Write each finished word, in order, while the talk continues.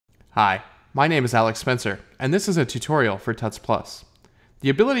Hi, my name is Alex Spencer, and this is a tutorial for Tuts Plus. The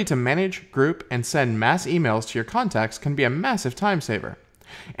ability to manage, group, and send mass emails to your contacts can be a massive time saver,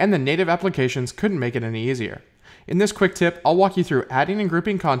 and the native applications couldn't make it any easier. In this quick tip, I'll walk you through adding and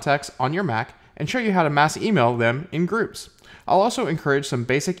grouping contacts on your Mac and show you how to mass email them in groups. I'll also encourage some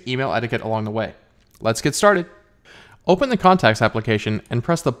basic email etiquette along the way. Let's get started. Open the Contacts application and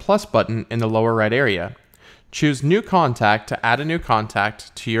press the plus button in the lower right area. Choose New Contact to add a new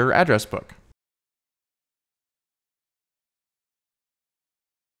contact to your address book.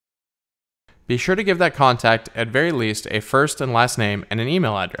 Be sure to give that contact at very least a first and last name and an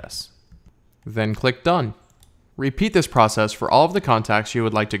email address. Then click Done. Repeat this process for all of the contacts you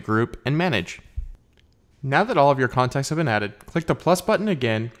would like to group and manage. Now that all of your contacts have been added, click the plus button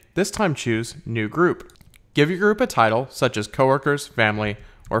again, this time choose New Group. Give your group a title such as Coworkers, Family,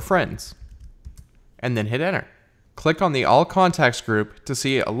 or Friends, and then hit Enter. Click on the All Contacts group to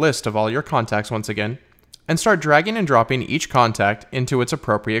see a list of all your contacts once again, and start dragging and dropping each contact into its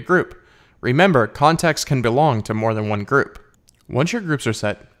appropriate group. Remember, contacts can belong to more than one group. Once your groups are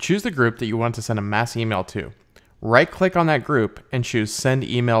set, choose the group that you want to send a mass email to. Right-click on that group and choose Send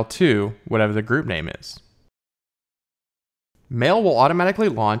Email to whatever the group name is. Mail will automatically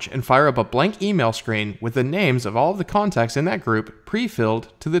launch and fire up a blank email screen with the names of all of the contacts in that group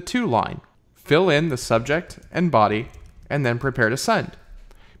pre-filled to the To line. Fill in the subject and body, and then prepare to send.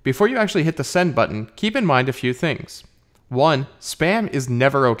 Before you actually hit the send button, keep in mind a few things. 1. Spam is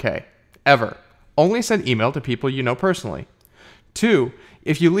never okay. Ever. Only send email to people you know personally. 2.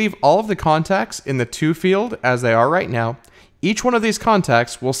 If you leave all of the contacts in the To field as they are right now, each one of these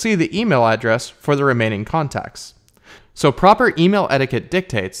contacts will see the email address for the remaining contacts. So proper email etiquette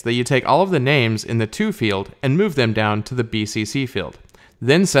dictates that you take all of the names in the To field and move them down to the BCC field.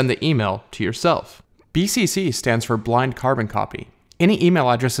 Then send the email to yourself. BCC stands for blind carbon copy. Any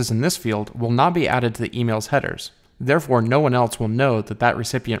email addresses in this field will not be added to the email's headers. Therefore, no one else will know that that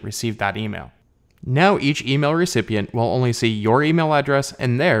recipient received that email. Now each email recipient will only see your email address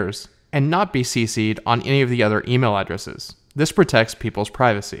and theirs, and not be CC'd on any of the other email addresses. This protects people's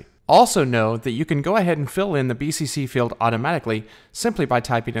privacy. Also know that you can go ahead and fill in the BCC field automatically simply by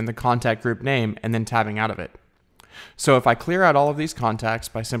typing in the contact group name and then tabbing out of it. So if I clear out all of these contacts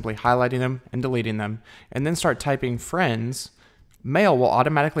by simply highlighting them and deleting them, and then start typing friends, Mail will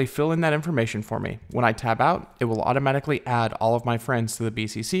automatically fill in that information for me. When I tab out, it will automatically add all of my friends to the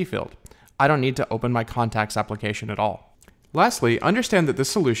BCC field. I don't need to open my contacts application at all. Lastly, understand that this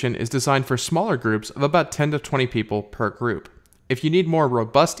solution is designed for smaller groups of about 10 to 20 people per group. If you need more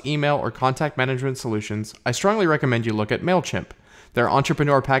robust email or contact management solutions, I strongly recommend you look at MailChimp. Their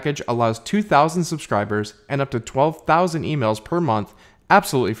Entrepreneur package allows 2,000 subscribers and up to 12,000 emails per month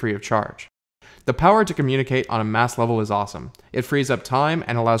absolutely free of charge. The power to communicate on a mass level is awesome. It frees up time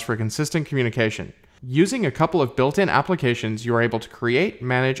and allows for consistent communication. Using a couple of built-in applications, you are able to create,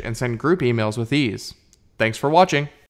 manage, and send group emails with ease. Thanks for watching.